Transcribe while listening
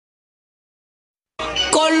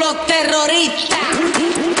con los terroristas.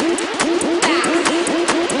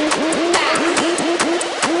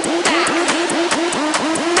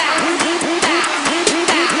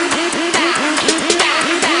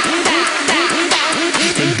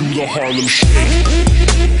 And do the Harlem Shake.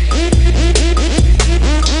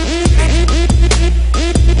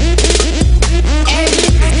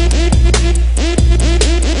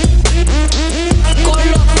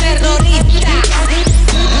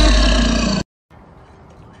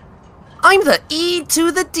 I'm the E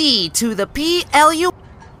to the D to the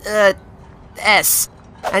S.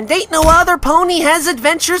 And ain't no other pony has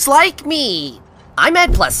adventures like me. I'm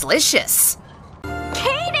Edplus777.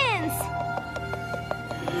 Cadence!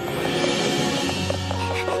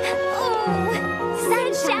 Ooh,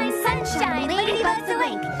 sunshine, sunshine, ladybugs a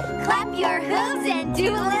wink. Clap your hooves and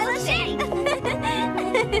do a little shake.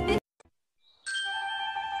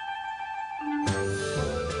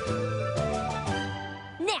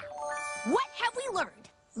 What have we learned?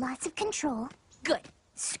 Lots of control. Good.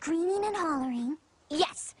 Screaming and hollering.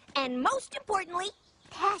 Yes, and most importantly,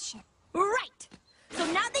 Passion. right. So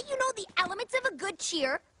now that you know the elements of a good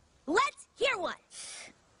cheer, let's hear one.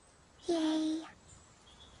 Yay.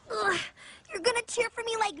 Ugh, you're gonna cheer for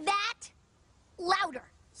me like that? Louder.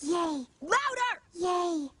 Yay. Louder!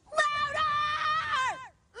 Yay. Louder!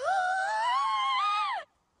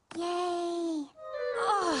 Yay.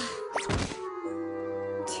 Ugh.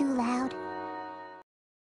 Too loud.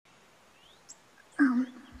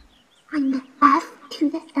 I'm the F to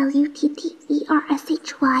the LUTTERSHY,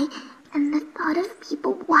 and the thought of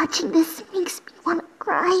people watching this makes me want to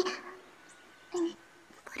cry. I'm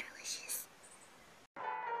butterlicious.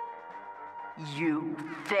 You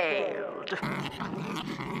failed.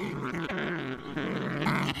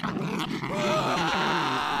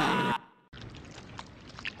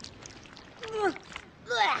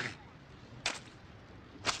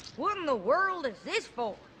 What in the world is this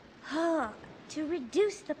for? To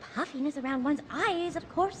reduce the puffiness around one's eyes, of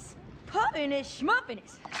course. Puffiness,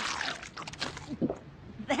 schmuffiness.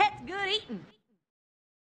 That's good eating.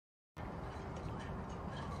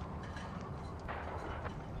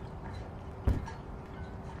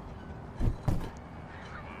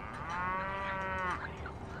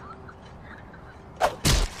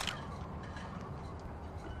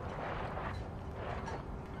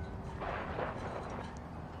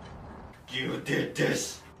 You did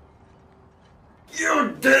this!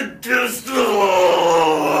 You did this!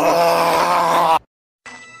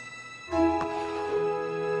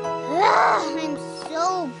 I'm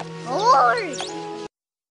so bored.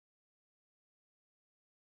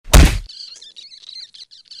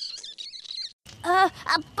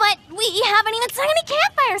 But we haven't even sung any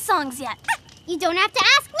campfire songs yet. You don't have to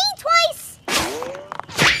ask me twice.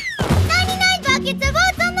 99 buckets of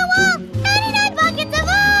oats on the wall. 99 buckets of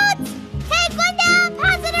oats. Take one down,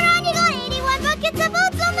 pass it around. You got 81 buckets of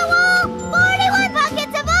oats on the wall. 41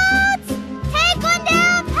 buckets of oats. Take one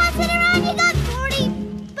down, pass it around. You got 40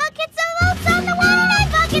 buckets of oats on the wall.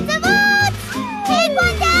 99 buckets of oats. Take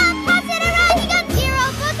one down, pass it around. You got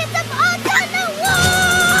 0 buckets of oats on the wall.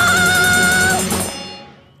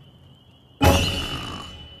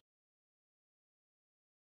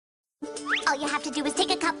 All you have to do is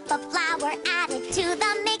take a cup of flour, add it to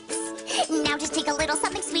the mix. Now just take a little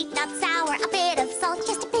something sweet, not sour, a bit of salt,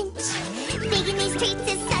 just a pinch. Baking these treats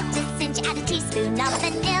is such a cinch. Add a teaspoon of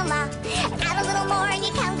vanilla. Add a little more and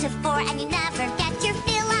you count to 4 and you never get your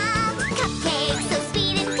fill of. Cupcakes, so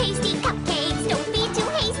sweet and tasty. Cupcakes, don't be too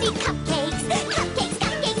hasty. Cupcakes, cupcakes,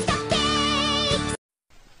 cupcakes, cupcakes.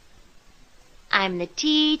 I'm the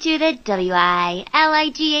T to the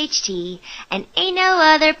WILIGHT, and ain't no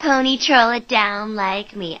other pony troll it down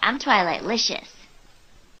like me. I'm Twilightlicious.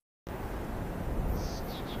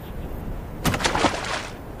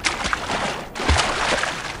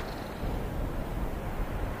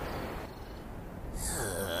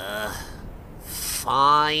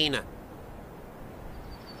 Fine.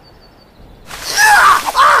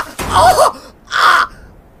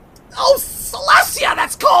 Oh, Celestia,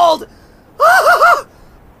 that's cold!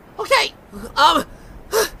 Okay,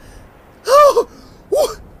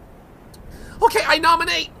 okay, I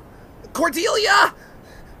nominate Cordelia,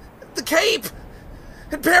 the Cape,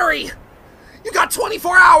 and Barry. You got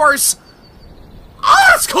 24 hours! Oh,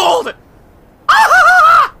 that's cold!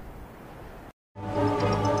 Ah!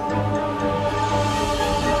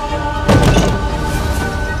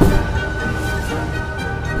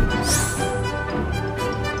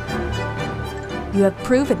 You have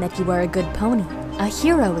proven that you are a good pony, a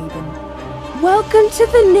hero even. Welcome to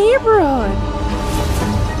the neighborhood!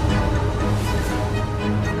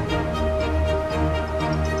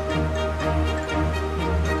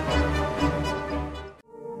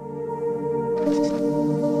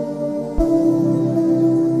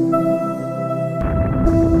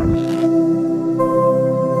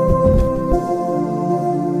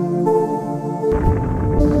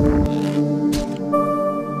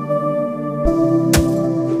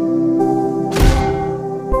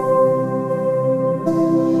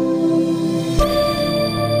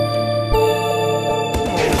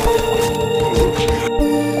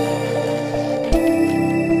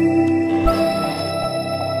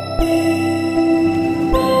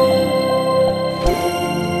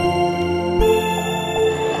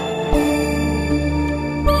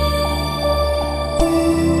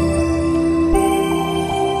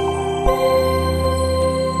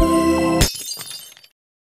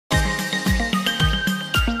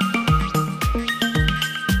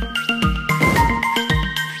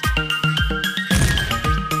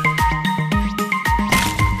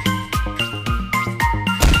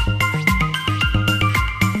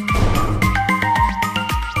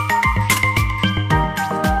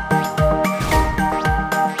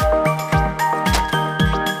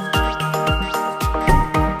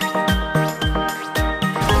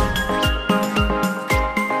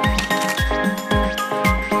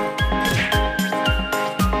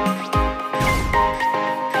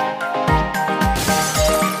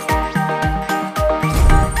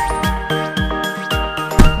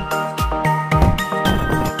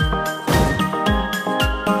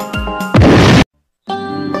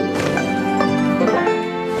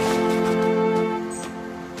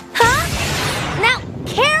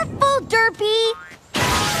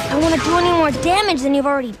 more damage than you've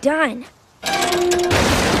already done.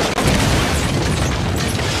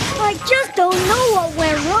 I just don't know what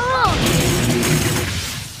went wrong.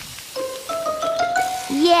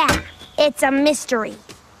 Yeah, it's a mystery.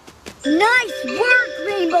 Nice work,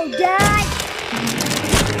 Rainbow Dad!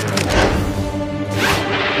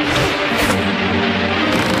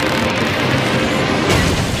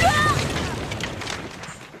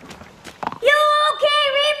 You okay,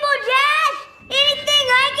 Rainbow Dad? Anything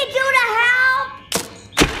I can do to help?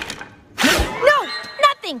 No,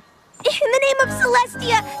 nothing! In the name of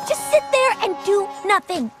Celestia, just sit there and do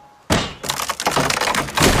nothing.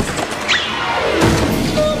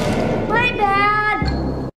 My bad.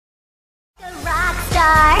 A rock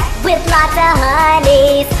star with lots of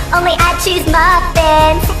honeys. Only I choose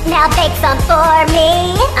muffins. Now bake some for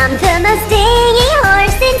me. I'm the most stingy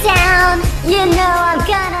horse in town. You know I'm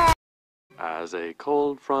gonna. As a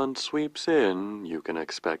cold front sweeps in, you can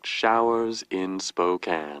expect showers in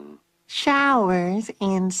Spokane. Showers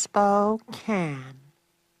in Spokane.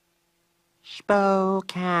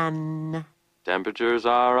 Spokane. Temperatures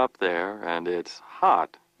are up there, and it's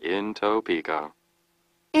hot in Topeka.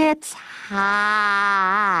 It's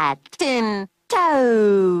hot in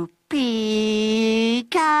Topeka.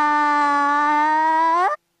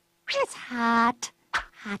 It's hot.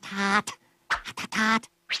 Hot, hot. Hot, hot, hot.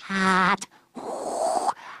 Hot.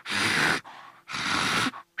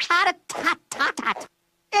 Hot, hot, hot, hot.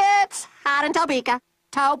 It's hot in Topeka.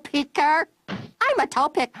 Toe-picker. I'm a toe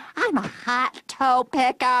pick. I'm a hot toe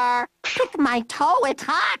picker. Pick my toe, it's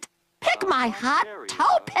hot. Pick my hot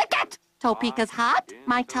toe, pick it. Topeka's hot.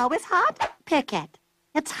 My toe is hot. Pick it.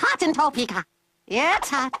 It's hot in Topeka. It's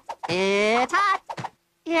hot. It's hot.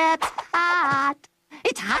 It's hot.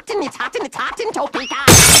 It's hot and it's hot and it's hot in Topeka.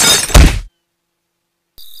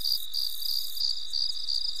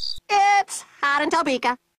 It's hot in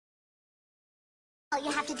Topeka. All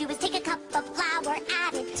you have to do is take a cup of flour,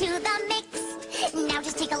 add it to the mix. Now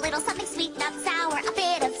just take a little something sweet, not sour, a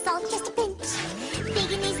bit of salt, just a pinch.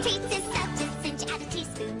 Baking these treats is such a cinch. Add a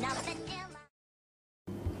teaspoon of vanilla.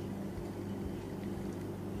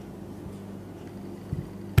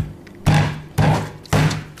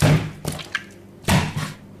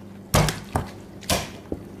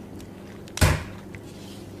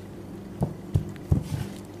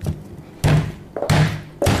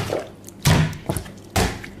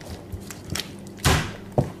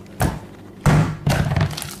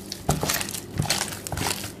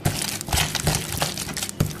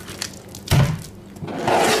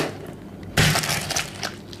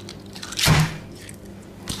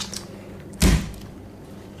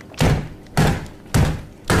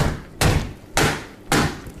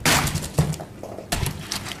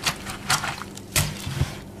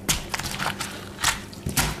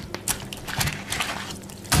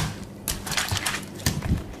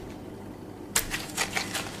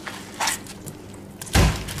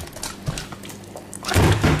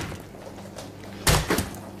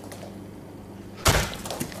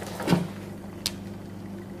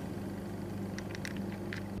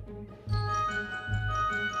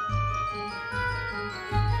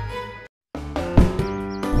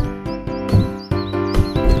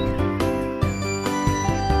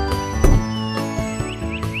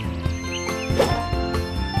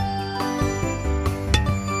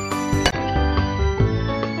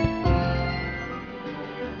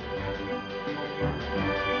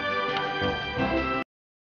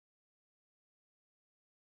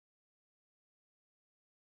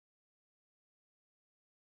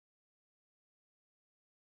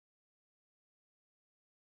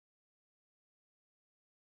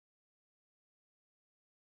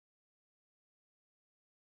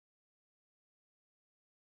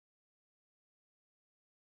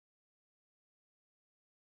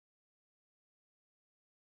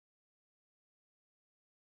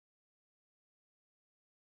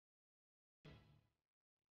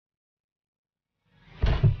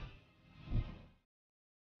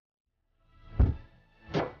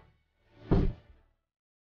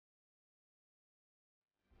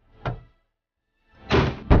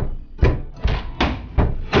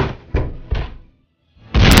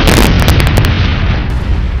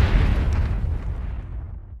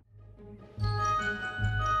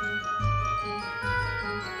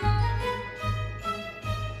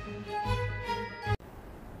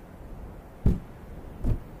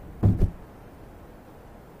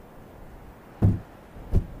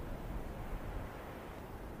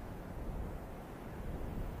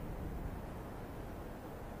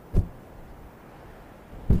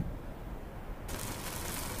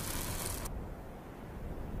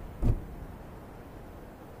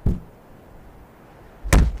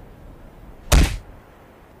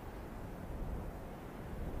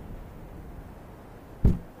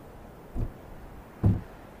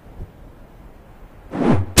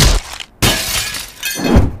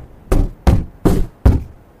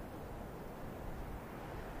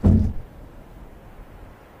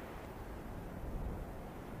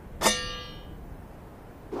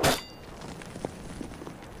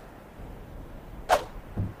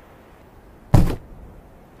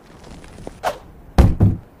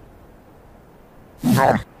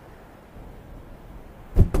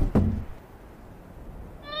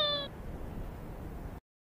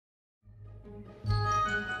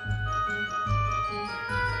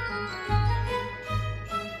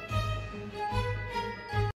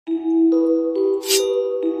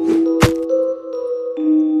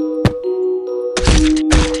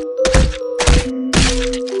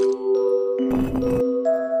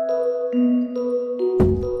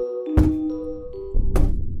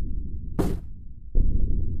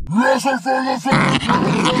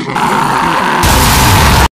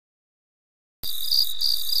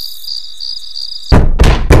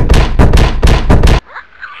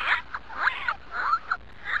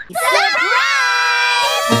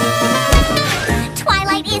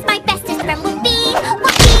 Twilight is my bestest friend with me.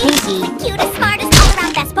 Pinky. Cutest, smartest,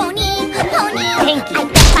 all-around best pony. Pinky. I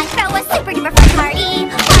bet I throw a super duper fun party.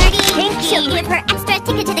 Pinky. She'll give her extra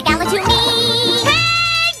ticket to the gala to me. Pinky!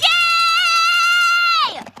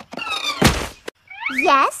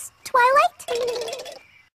 Yes, Twilight?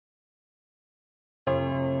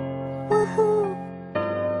 Woohoo!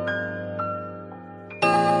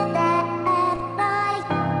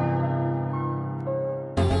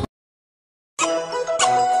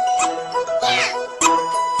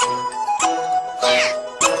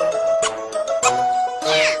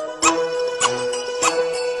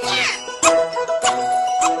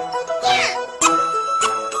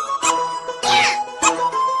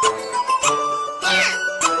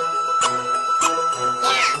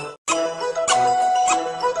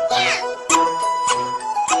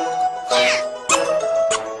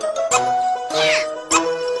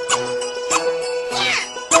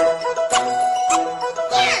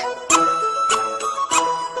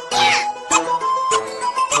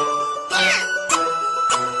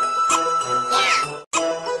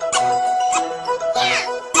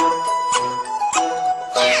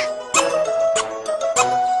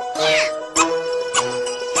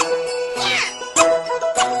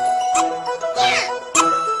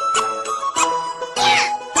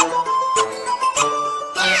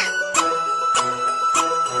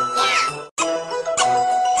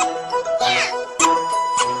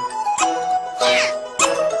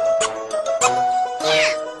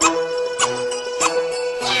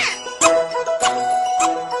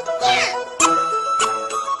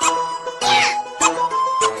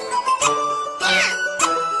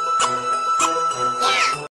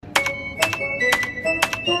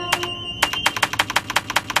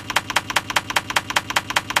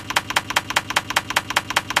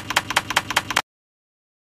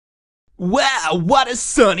 Wow, what a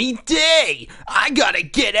sunny day! I gotta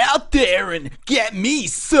get out there and get me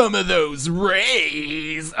some of those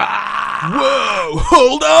rays. Ah! Whoa,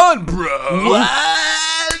 hold on, bro.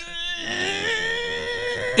 What?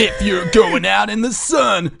 If you're going out in the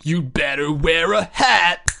sun, you better wear a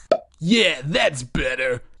hat. Yeah, that's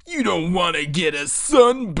better. You don't want to get a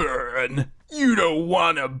sunburn. You don't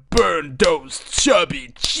want to burn those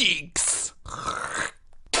chubby cheeks.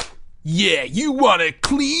 Yeah, you want to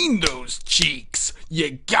clean those cheeks.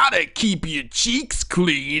 You gotta keep your cheeks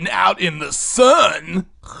clean out in the sun.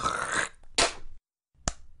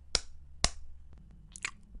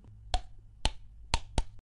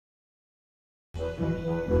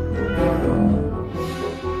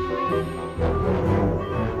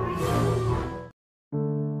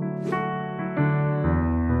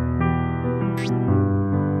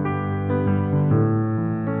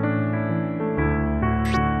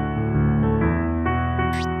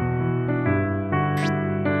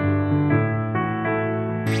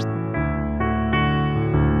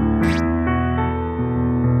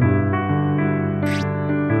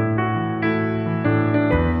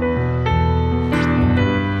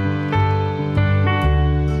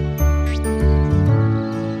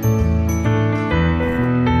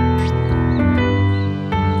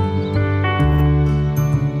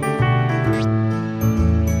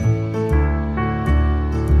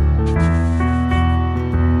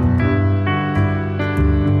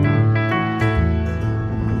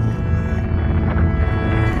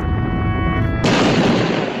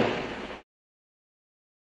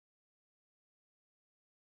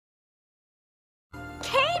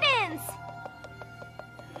 Cadence!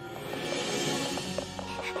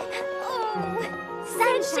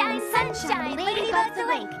 Sunshine, sunshine, ladybugs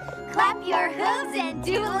awake. Clap your hooves and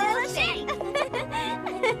do a little shake.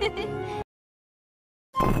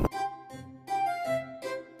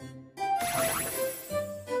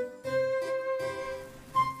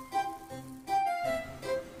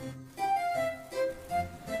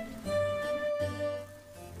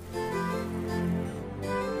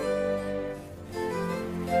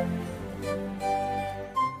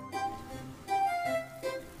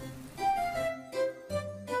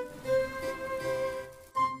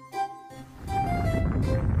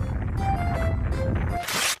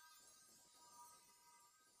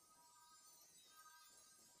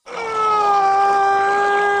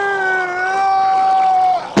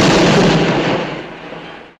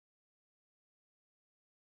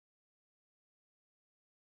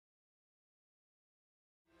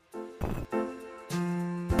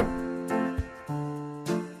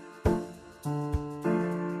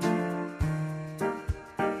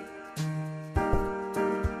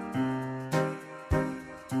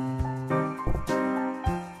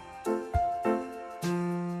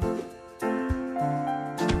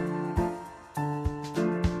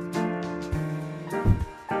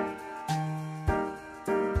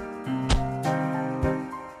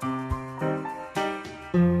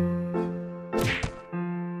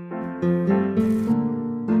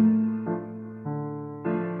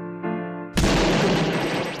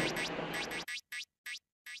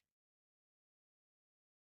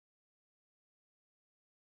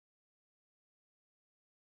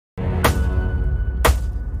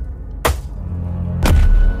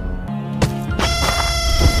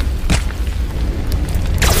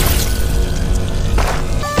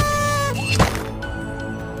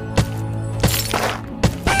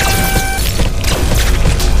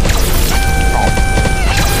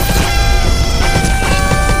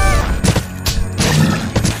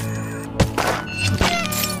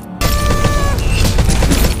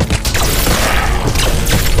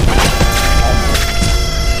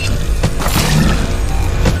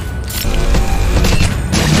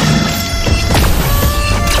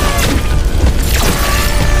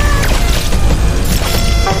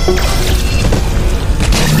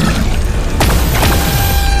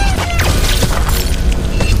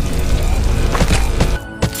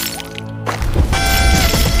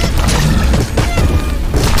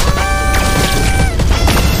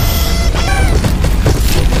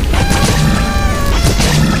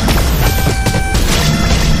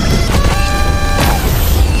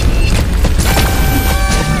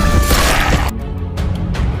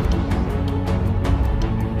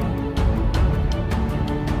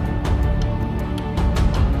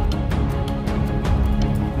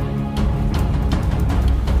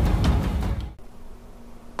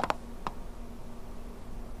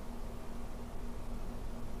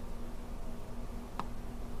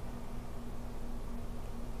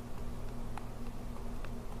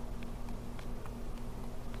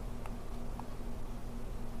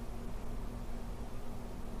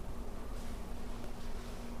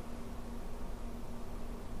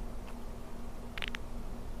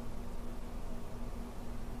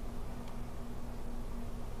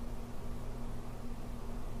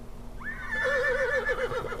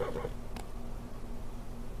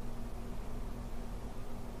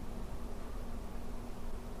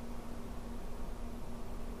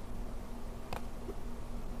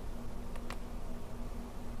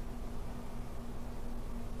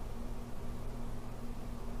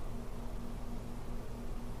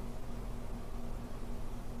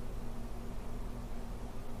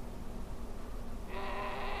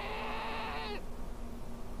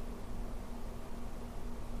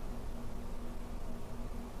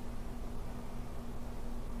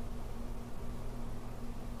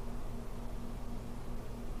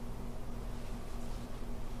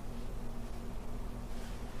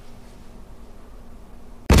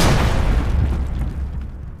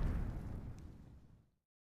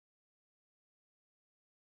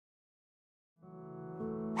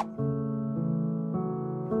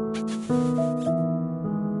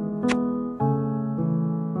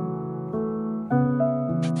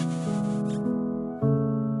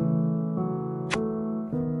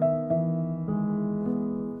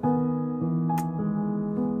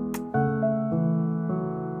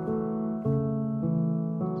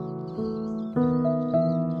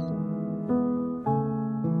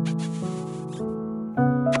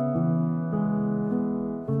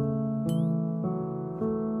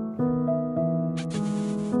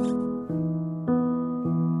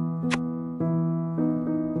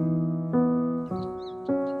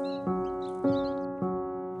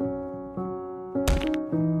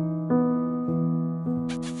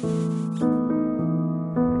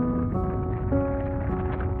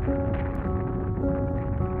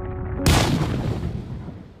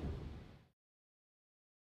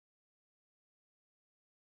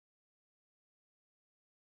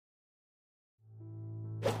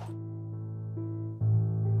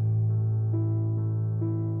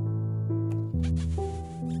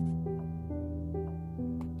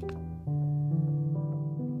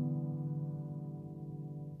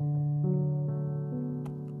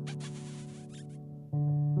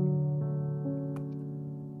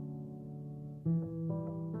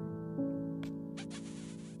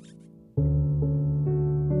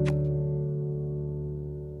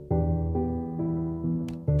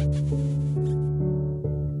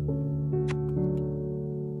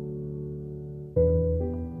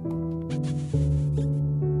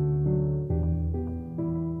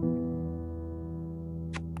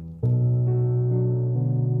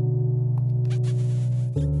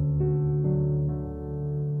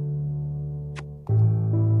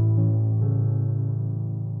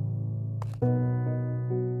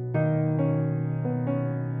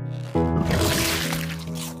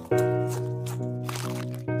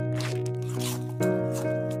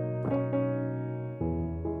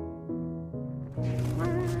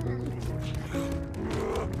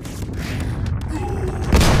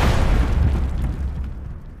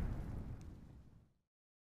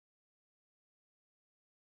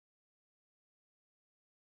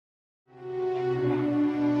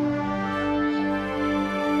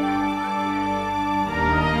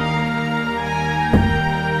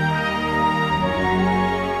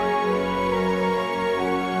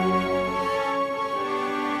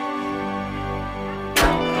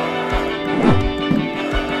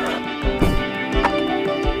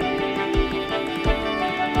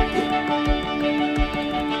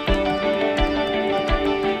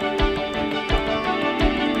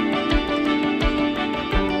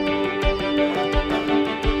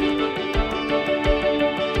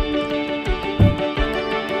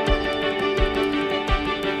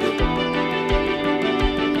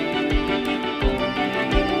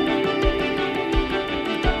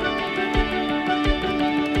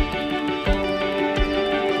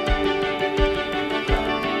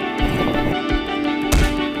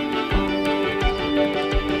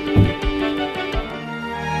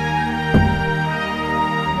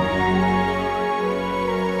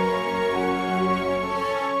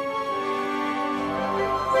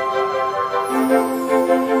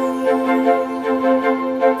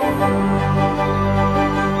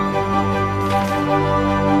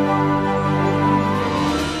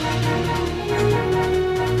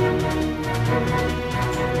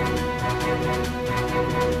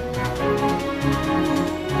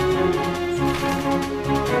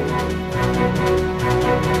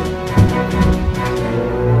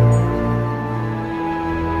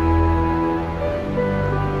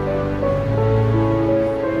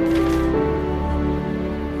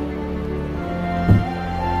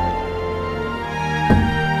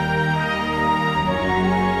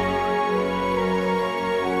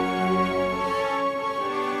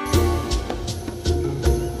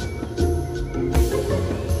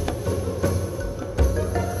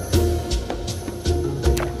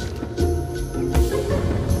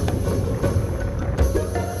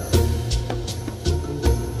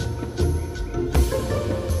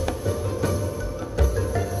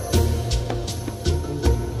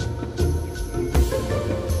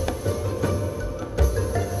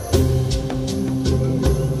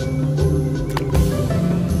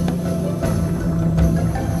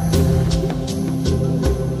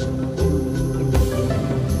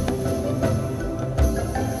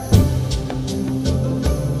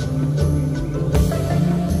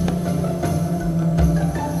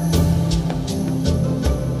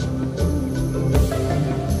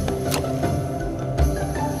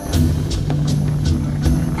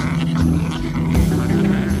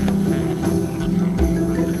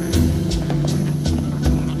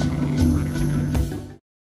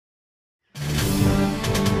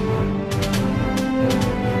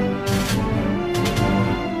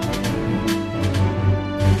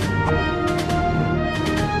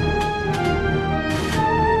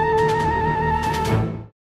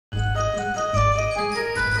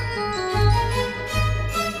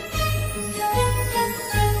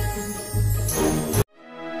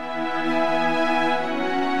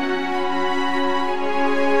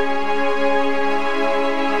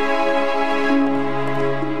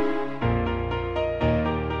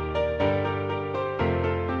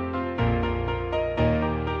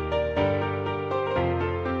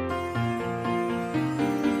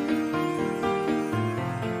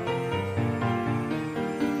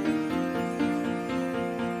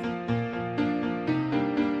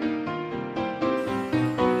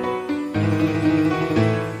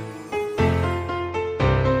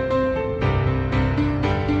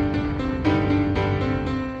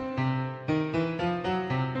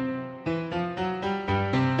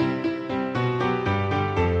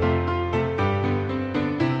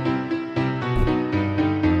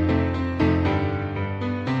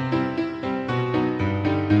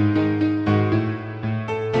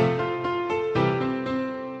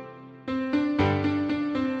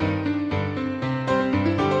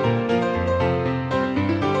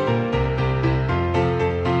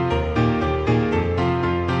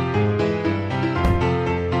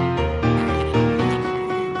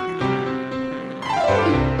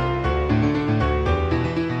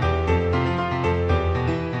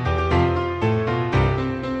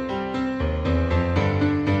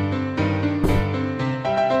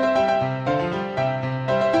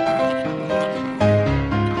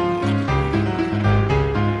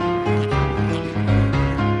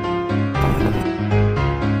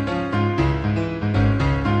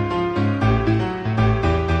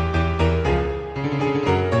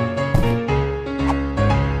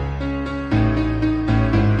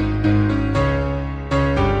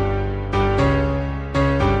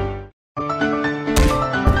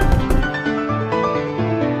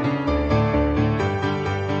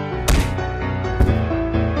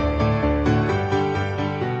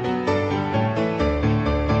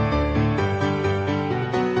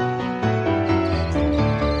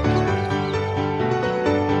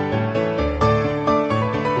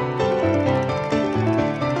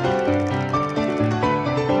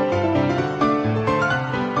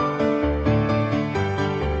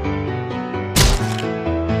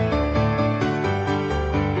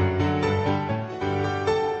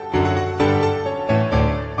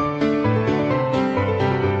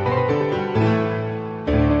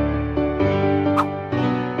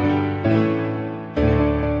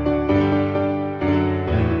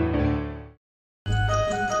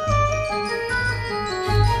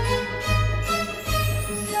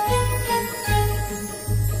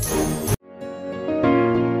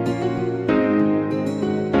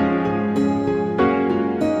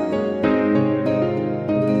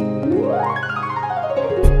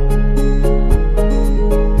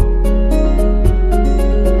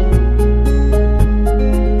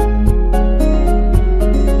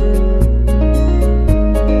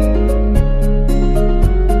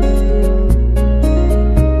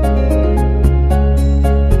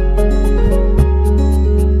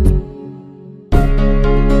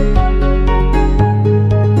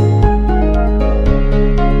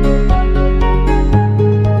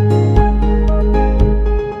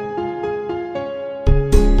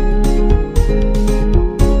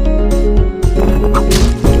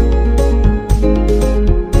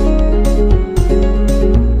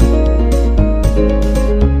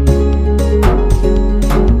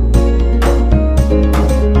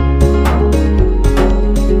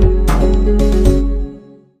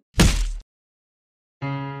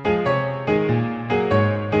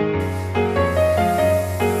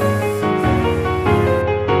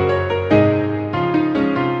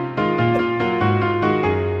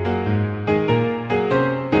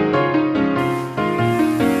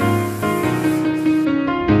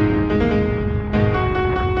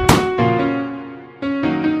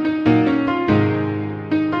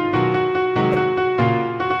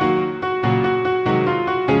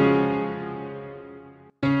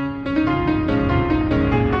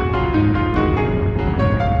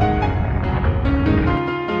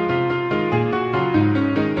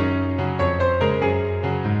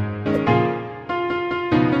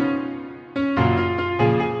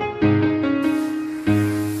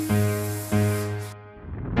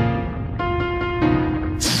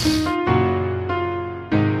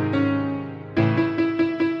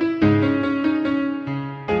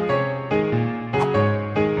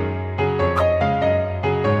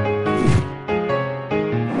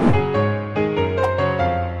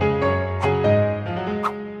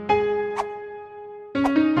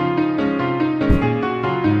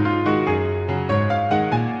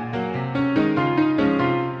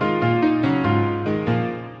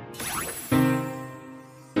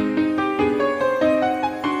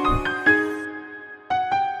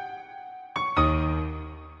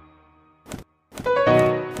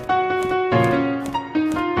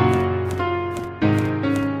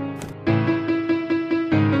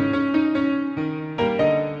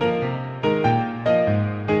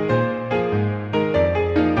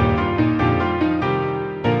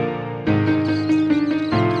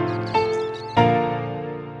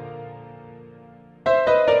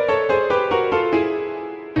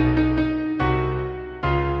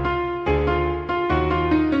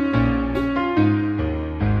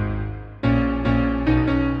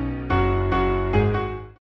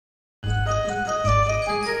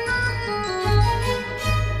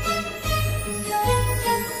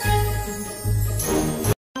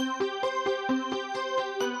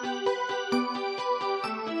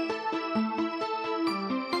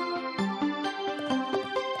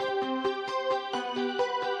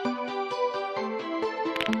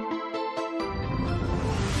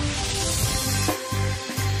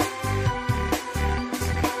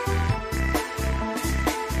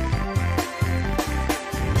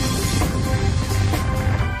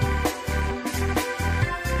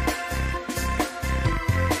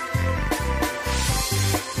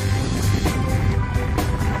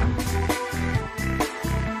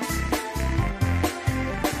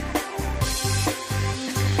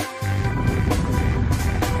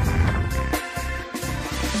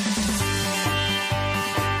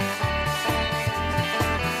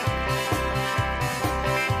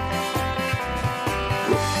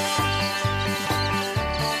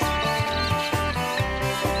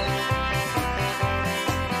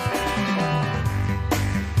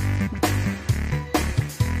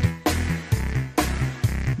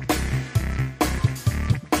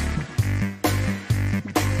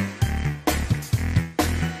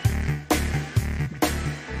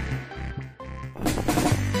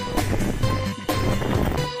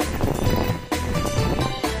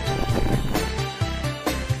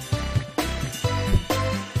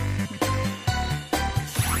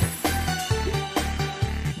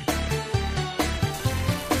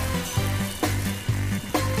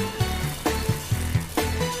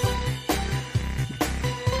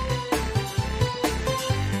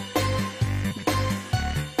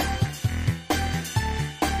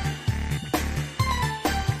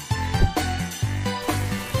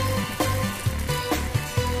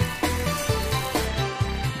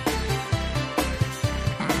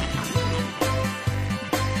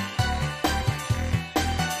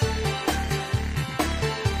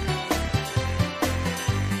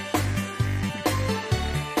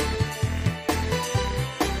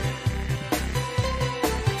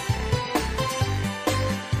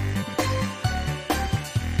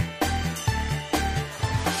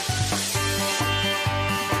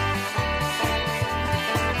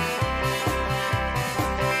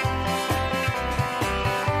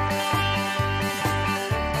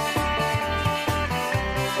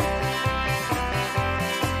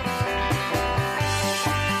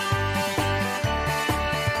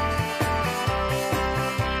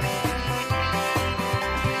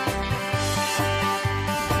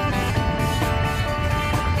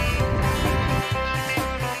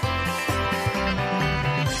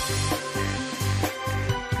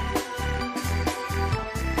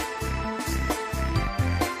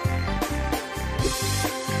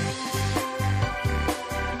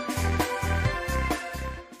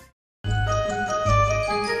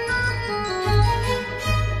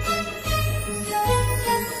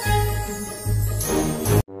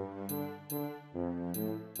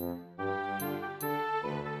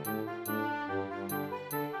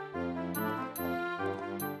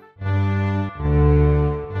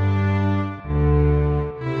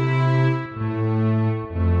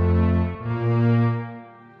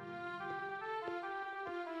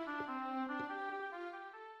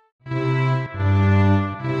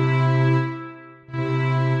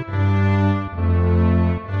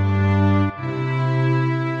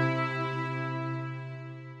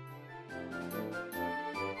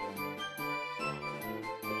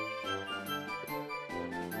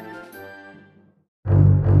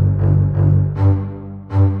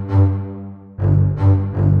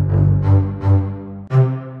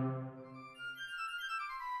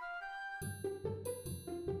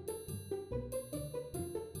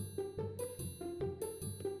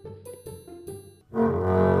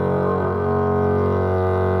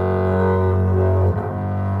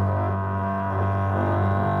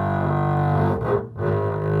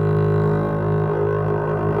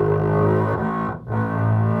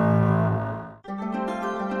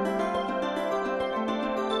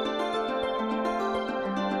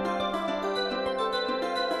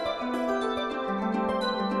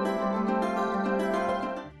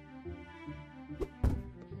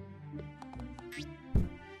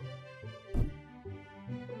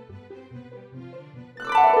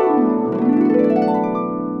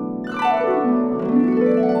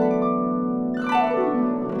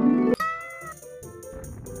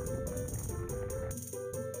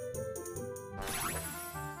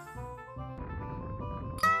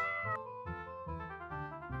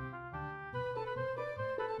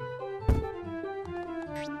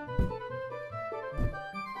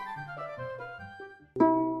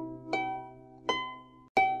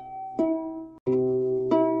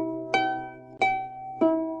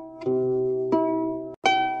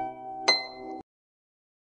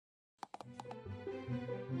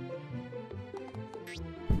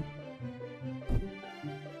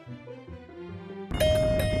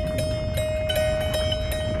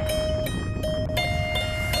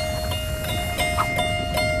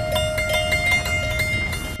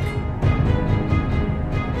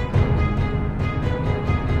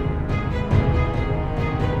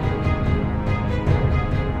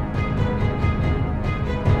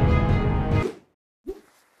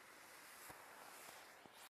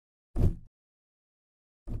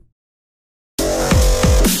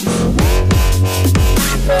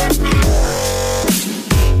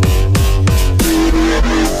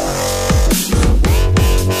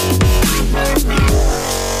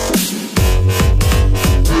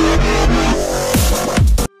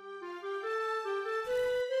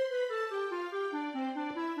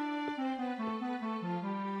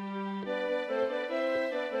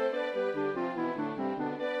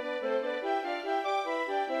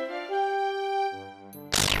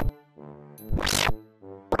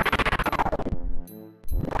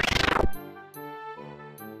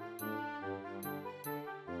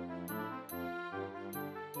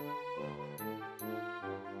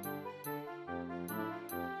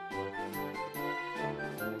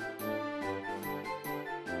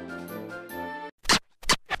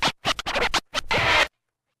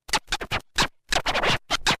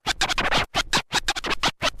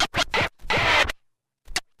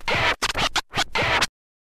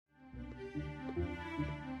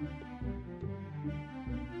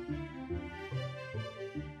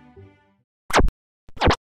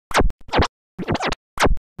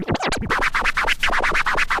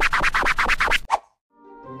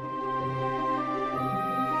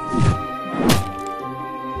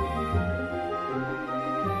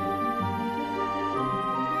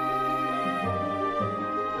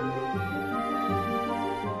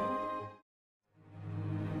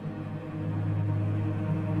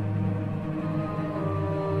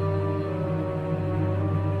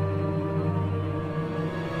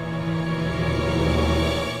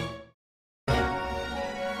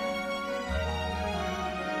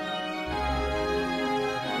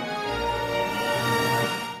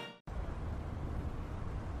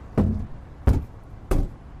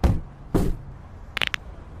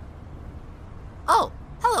 Oh,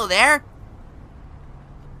 hello there.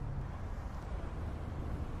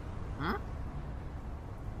 Hmm?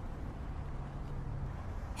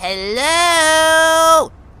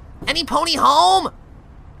 Hello? Any pony home?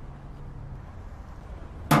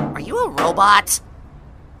 Are you a robot?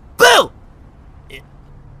 Boo!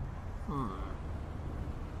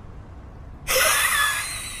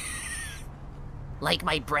 Like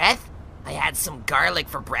my breath? I had some garlic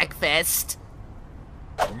for breakfast.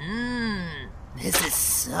 This is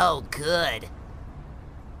so good.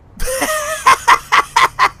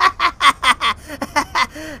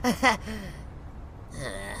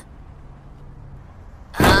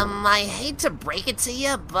 I hate to break it to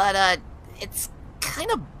you, but, it's kind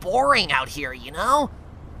of boring out here, you know?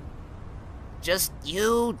 Just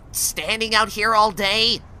you standing out here all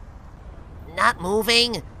day, not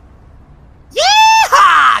moving.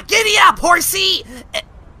 Yeehaw! Giddy up, horsey!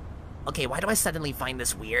 Okay, why do I suddenly find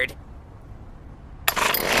this weird?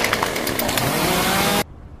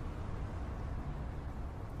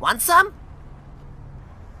 Want some?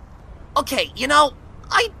 Okay, you know,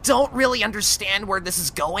 I don't really understand where this is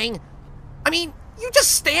going. I mean, you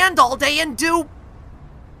just stand all day and do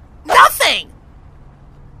nothing!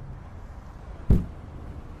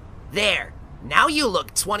 There, now you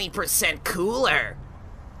look 20% cooler.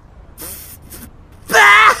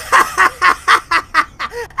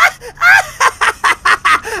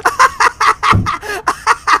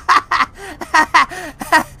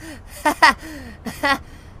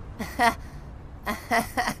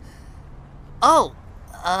 Oh,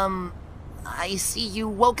 I see you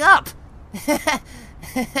woke up.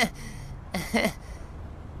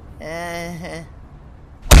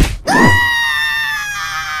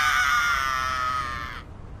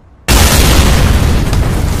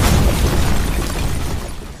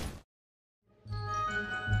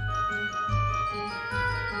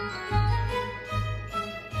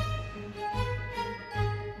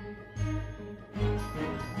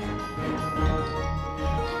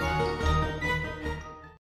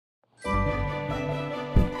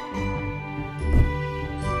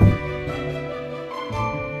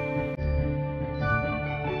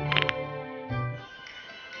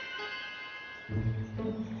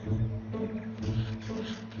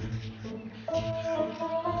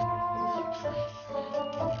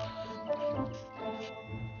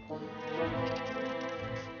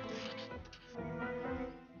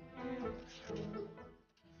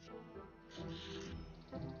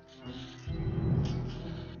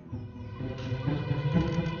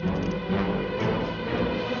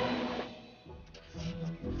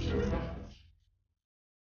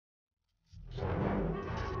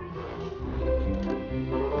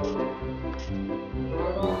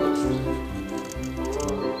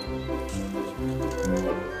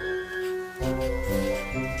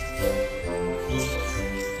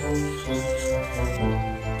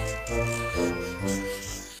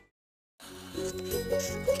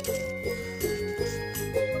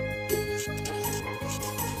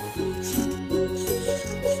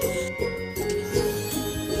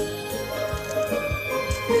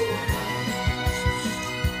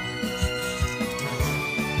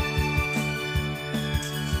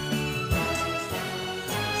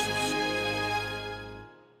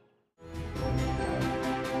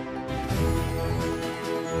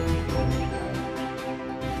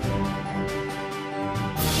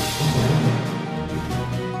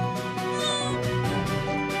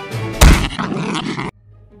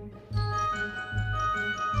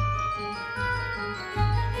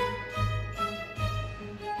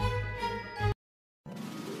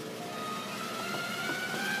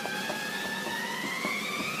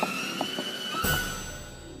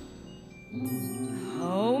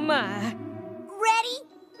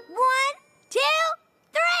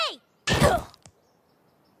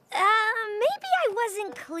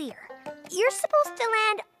 you're supposed to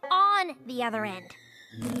land on the other end.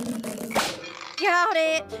 Got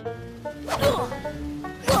it.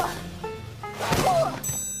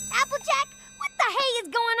 Applejack, what the hey is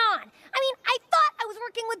going on? I mean, I thought I was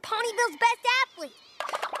working with Ponyville's best athlete.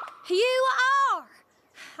 You are.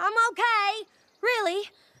 I'm okay. Really.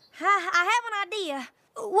 I have an idea.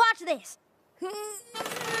 Watch this.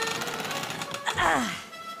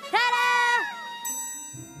 Ta-da!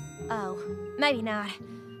 Oh, maybe not.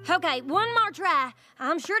 Okay, one more try.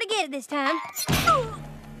 I'm sure to get it this time.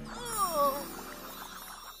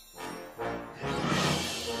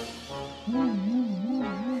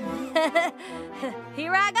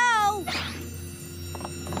 Here I go.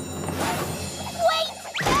 Wait!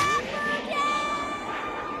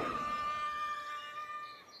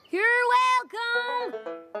 You're welcome.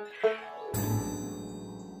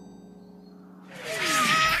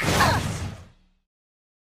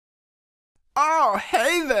 Oh,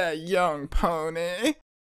 hey there, young pony.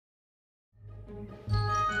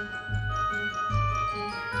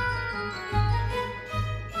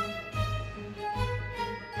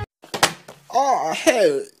 Oh,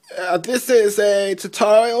 hey, this is a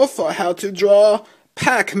tutorial for how to draw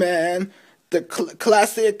Pac-Man, the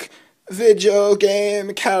classic video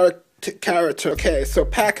game character. Okay, so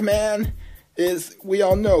Pac-Man is, we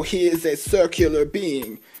all know he is a circular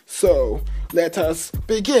being. So, let us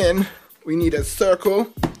begin. We need a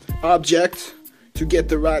circle object to get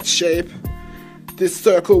the right shape. This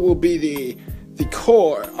circle will be the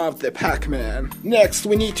core of the Pac-Man. Next,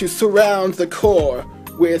 we need to surround the core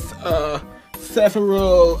with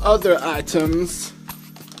several other items.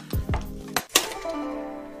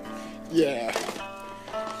 Yeah,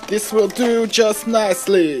 this will do just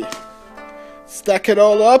nicely. Stack it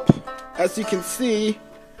all up. As you can see,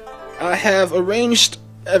 I have arranged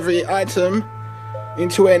every item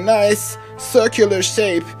into a nice circular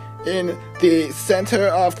shape in the center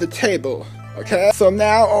of the table. Okay, so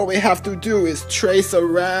now all we have to do is trace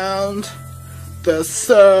around the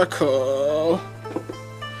circle.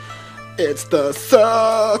 It's the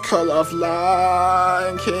circle of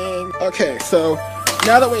Lion King. Okay, so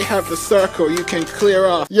now that we have the circle, you can clear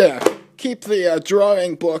off. Yeah, keep the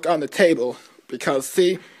drawing book on the table, because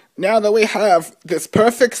see, now that we have this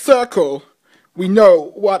perfect circle, we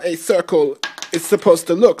know what a circle is supposed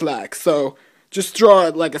to look like. So just draw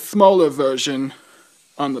it like a smaller version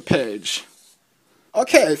on the page.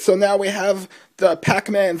 Okay, so now we have the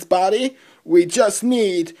Pac-Man's body. We just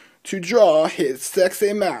need to draw his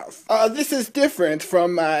sexy mouth. This is different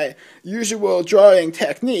from my usual drawing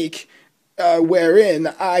technique, wherein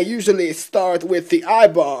I usually start with the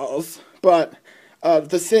eyeballs, but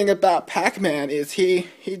the thing about Pac-Man is he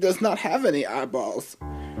does not have any eyeballs.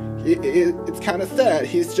 It's kind of sad.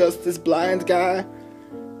 He's just this blind guy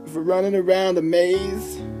running around a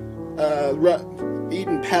maze,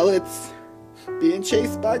 eating pellets, being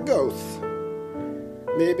chased by ghosts.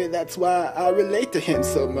 Maybe that's why I relate to him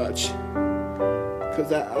so much,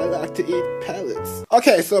 because I like to eat pellets.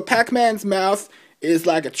 Okay, so Pac-Man's mouth is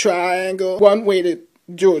like a triangle. One way to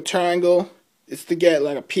do a triangle is to get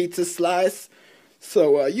like a pizza slice.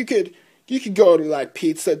 So you could go to like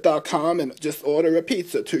pizza.com and just order a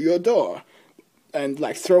pizza to your door and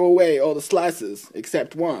like throw away all the slices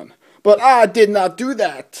except one. But I did not do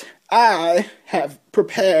that. I have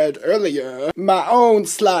prepared earlier my own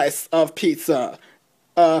slice of pizza.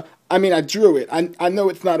 I mean, I drew it. I know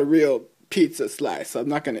it's not a real pizza slice, so I'm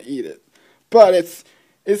not gonna eat it. But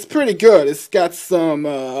it's pretty good. It's got some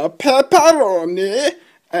pepperoni,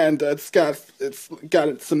 and it's got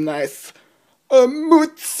some nice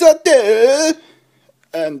mozzarella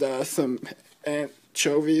and some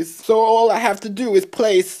anchovies. So all I have to do is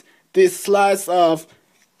place this slice of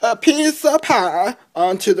pizza pie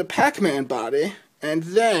onto the Pac-Man body, and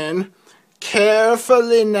then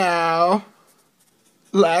carefully now,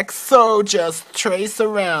 like so, just trace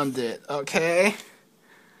around it, okay?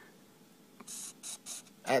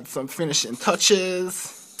 Add some finishing touches.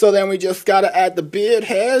 So then we just gotta add the beard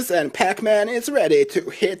hairs, and Pac-Man is ready to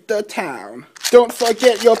hit the town. Don't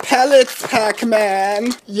forget your pellets,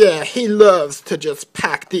 Pac-Man! Yeah, he loves to just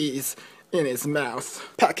pack these in his mouth.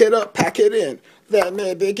 Pack it up, pack it in. That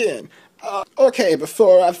may begin. Okay,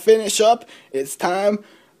 before I finish up, it's time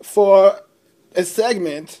for a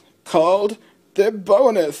segment called the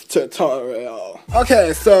bonus tutorial.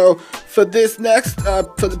 Okay, so for this next,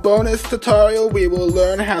 for the bonus tutorial, we will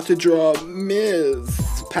learn how to draw Ms.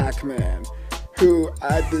 Pac-Man, who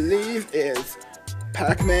I believe is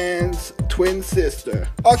Pac-Man's twin sister.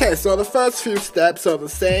 Okay, so the first few steps are the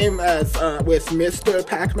same as with Mr.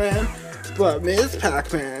 Pac-Man, but Ms.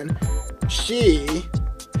 Pac-Man, she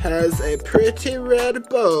has a pretty red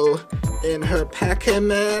bow in her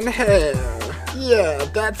Pac-Man hair. Yeah,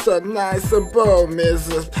 that's a nice bow,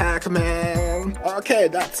 Mrs. Pac-Man. Okay,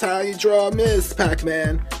 that's how you draw Ms.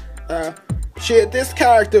 Pac-Man. This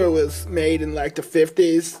character was made in like the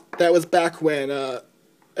 50s. That was back when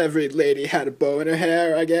every lady had a bow in her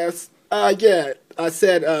hair, I guess. Yeah, I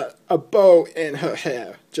said a bow in her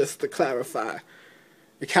hair, just to clarify.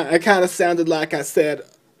 It kind of sounded like I said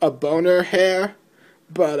a boner hair,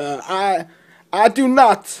 but I do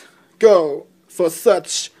not go for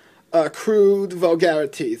such crude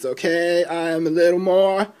vulgarities, okay? I am a little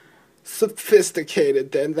more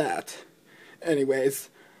sophisticated than that. Anyways,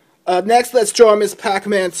 next let's draw Miss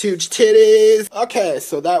Pac-Man's huge titties. Okay,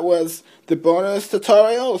 so that was the bonus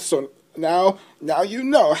tutorial. So now you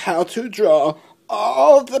know how to draw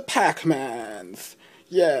all the Pac-Mans.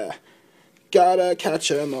 Yeah, gotta catch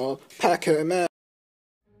 'em all, Pac-Man.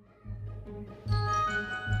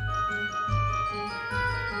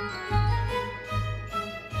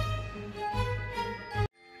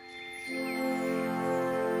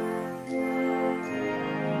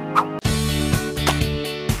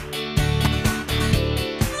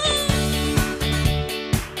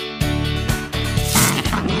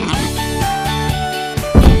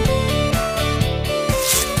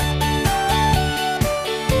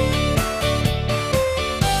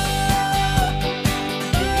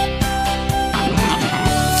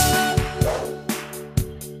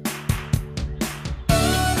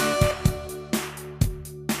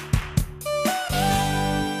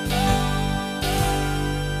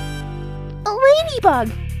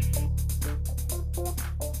 Ladybug!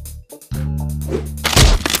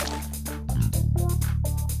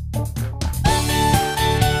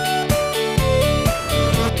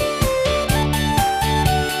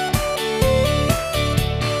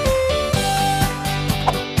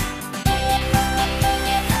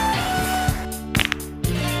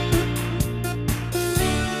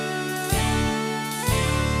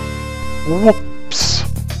 Whoops.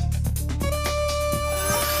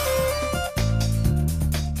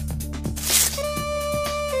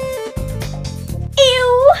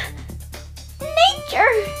 Ew!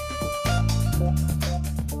 Nature!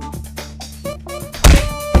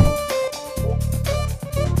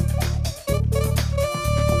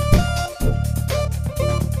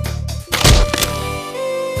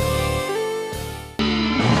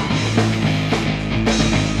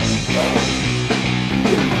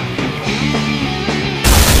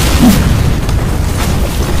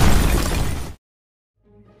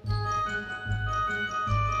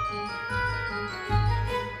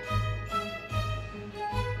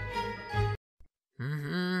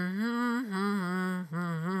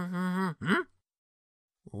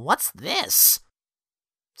 What's this?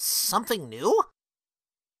 Something new?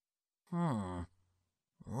 Well,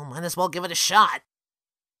 might as well give it a shot.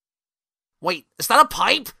 Wait, is that a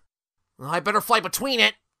pipe? I better fly between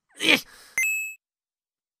it.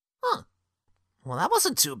 Huh. Well, that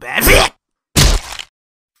wasn't too bad.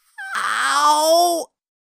 Ow!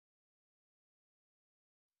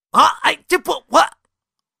 I did what?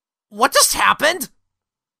 What just happened?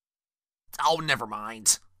 Oh, never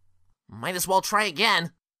mind. Might as well try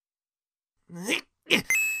again.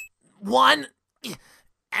 1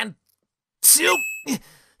 and 2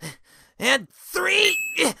 and 3.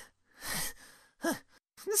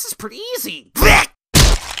 This is pretty easy.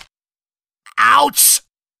 Ouch!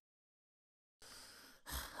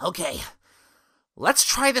 Okay, let's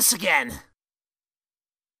try this again.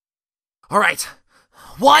 All right,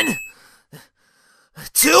 1,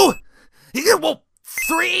 2,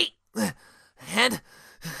 3, and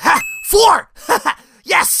 4!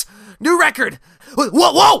 Yes! New record!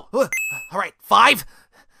 Whoa! All right, 5,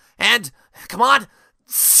 and come on,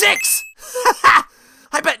 6!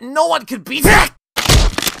 I bet no one could beat that!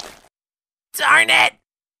 Darn it!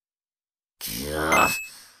 Ugh.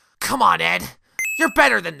 Come on, Ed. You're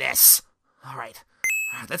better than this. All right,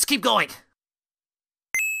 let's keep going.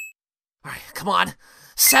 All right, come on.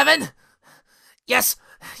 7. Yes,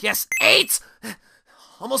 8.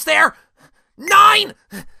 Almost there. 9.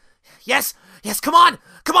 Yes, come on.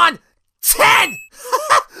 10.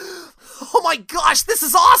 Oh my gosh, this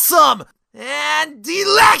is awesome. And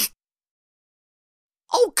delete.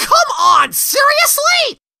 Oh, come on.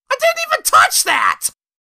 Seriously? I didn't even touch that.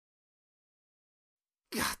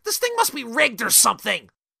 This thing must be rigged or something.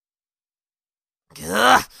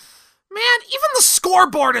 Ugh. Man, even the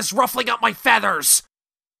scoreboard is ruffling up my feathers.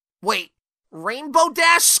 Wait, Rainbow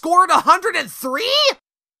Dash scored 103?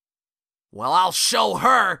 Well, I'll show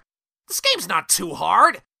her. This game's not too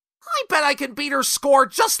hard. I bet I can beat her score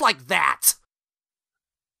just like that.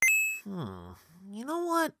 You know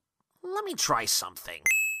what? Let me try something.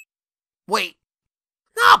 Wait.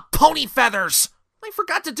 Ah, pony feathers! I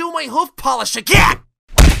forgot to do my hoof polish again!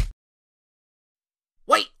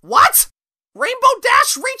 Wait, what? Rainbow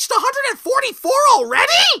Dash reached 144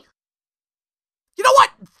 already? You know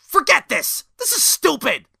what? Forget this. This is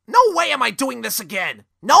stupid. No way am I doing this again.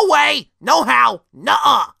 No way, no how,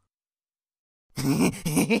 nuh-uh.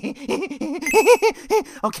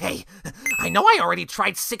 Okay, I know I already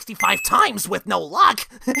tried 65 times with no luck,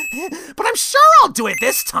 but I'm sure I'll do it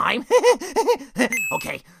this time.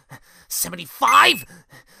 Okay, 75,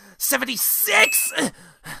 76,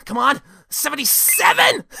 come on,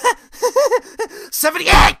 77,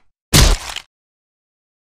 78!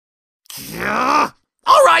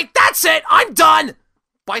 Alright, that's it, I'm done!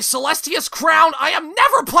 By Celestia's crown, I am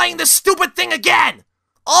never playing this stupid thing again!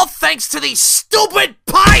 All thanks to these stupid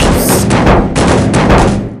pipes!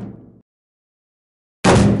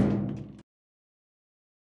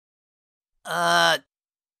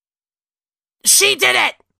 She did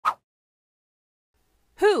it!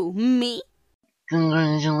 Who, me?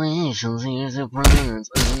 Congratulations, here's a present.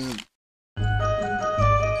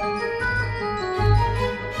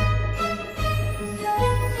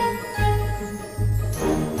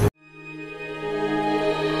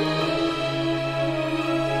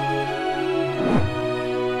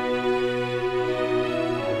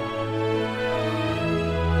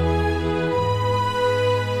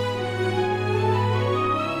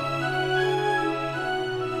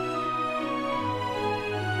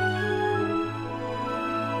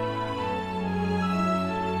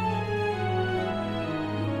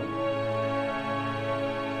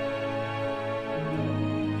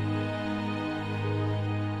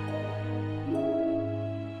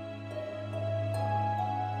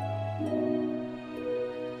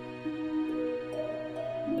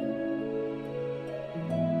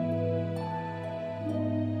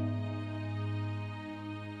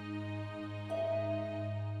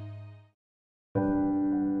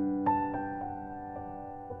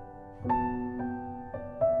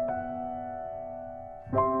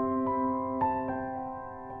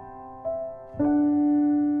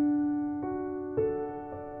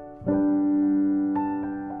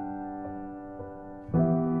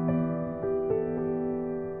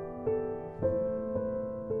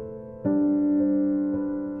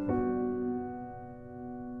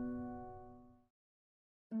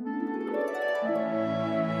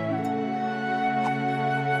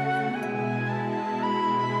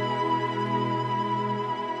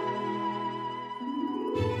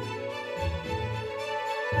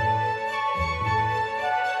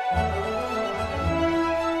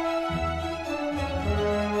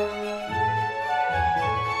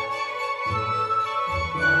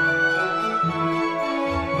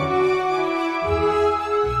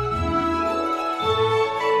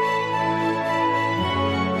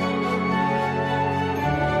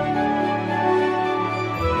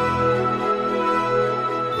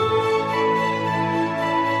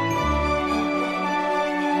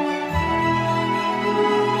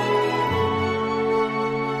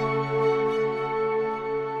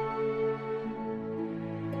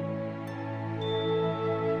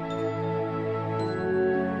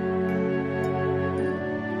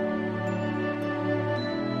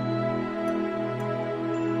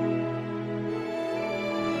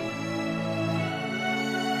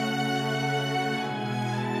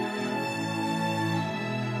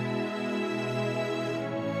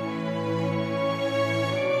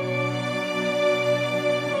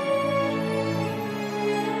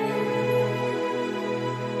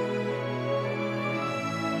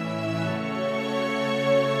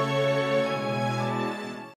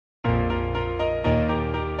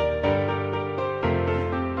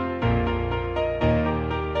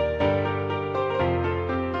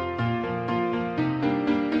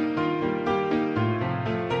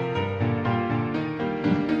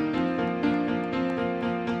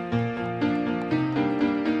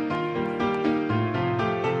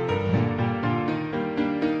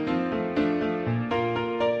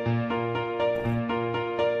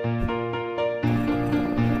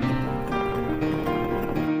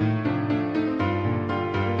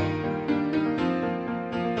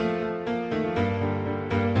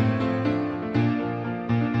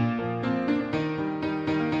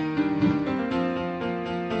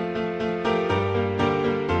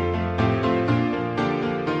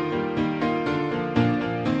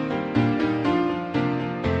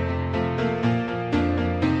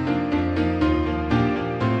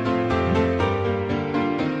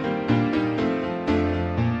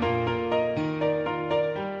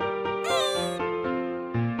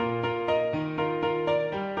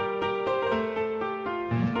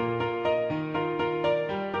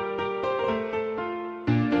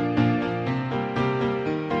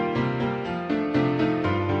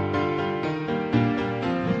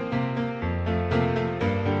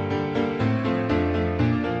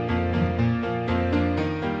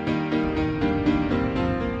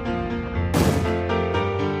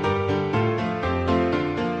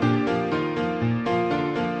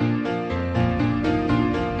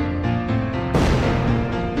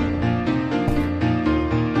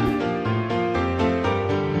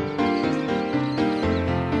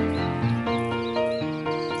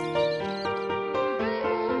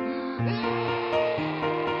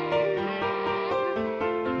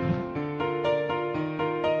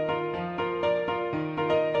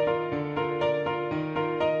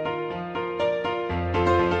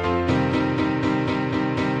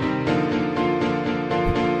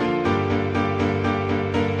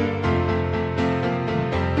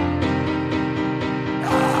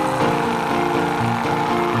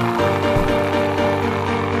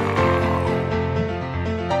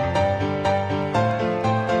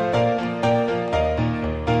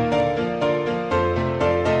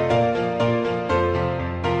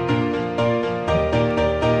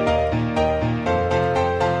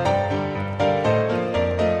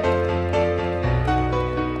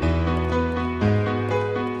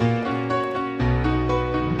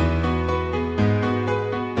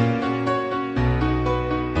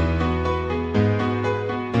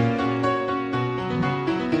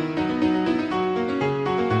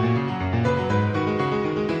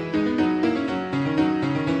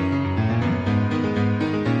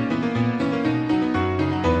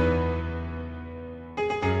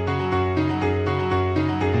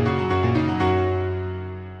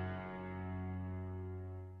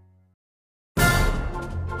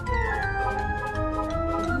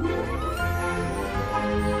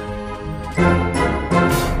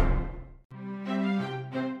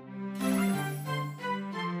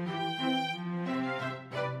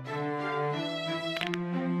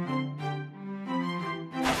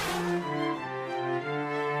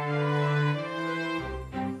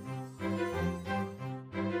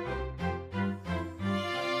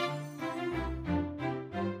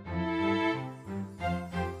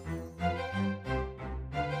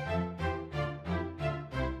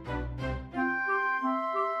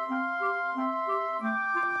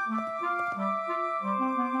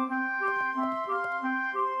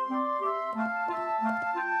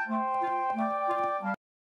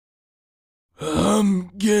 I'm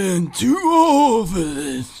getting too old for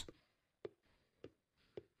this.